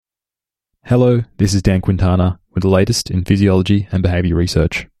Hello, this is Dan Quintana with the latest in physiology and behavior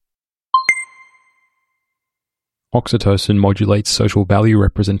research. Oxytocin modulates social value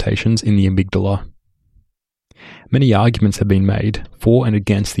representations in the amygdala. Many arguments have been made for and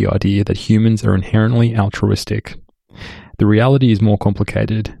against the idea that humans are inherently altruistic. The reality is more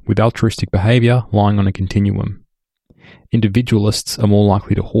complicated, with altruistic behavior lying on a continuum. Individualists are more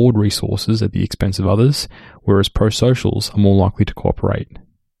likely to hoard resources at the expense of others, whereas prosocials are more likely to cooperate.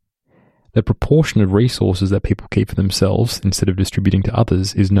 The proportion of resources that people keep for themselves instead of distributing to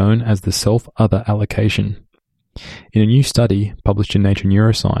others is known as the self-other allocation. In a new study published in Nature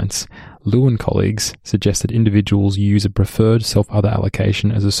Neuroscience, Liu and colleagues suggest that individuals use a preferred self-other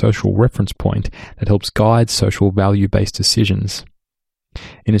allocation as a social reference point that helps guide social value-based decisions.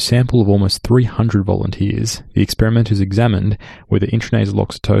 In a sample of almost 300 volunteers, the experimenters examined whether intranasal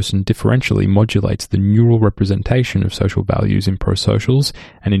oxytocin differentially modulates the neural representation of social values in prosocials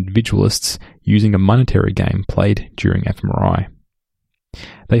and individualists using a monetary game played during fMRI.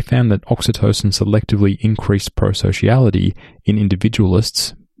 They found that oxytocin selectively increased prosociality in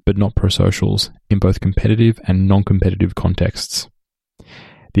individualists, but not prosocials, in both competitive and non-competitive contexts.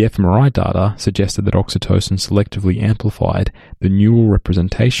 The fMRI data suggested that oxytocin selectively amplified the neural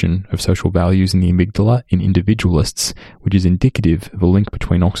representation of social values in the amygdala in individualists, which is indicative of a link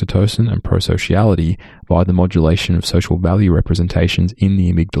between oxytocin and prosociality via the modulation of social value representations in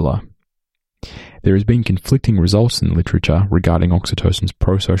the amygdala. There has been conflicting results in the literature regarding oxytocin's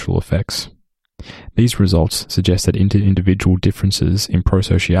prosocial effects. These results suggest that inter-individual differences in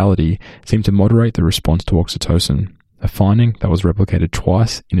prosociality seem to moderate the response to oxytocin, a finding that was replicated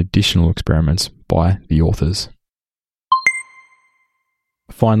twice in additional experiments by the authors.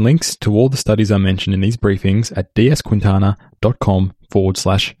 Find links to all the studies I mentioned in these briefings at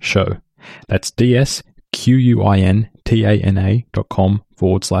dsquintana.com/show. That's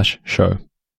dsquintana.com/show.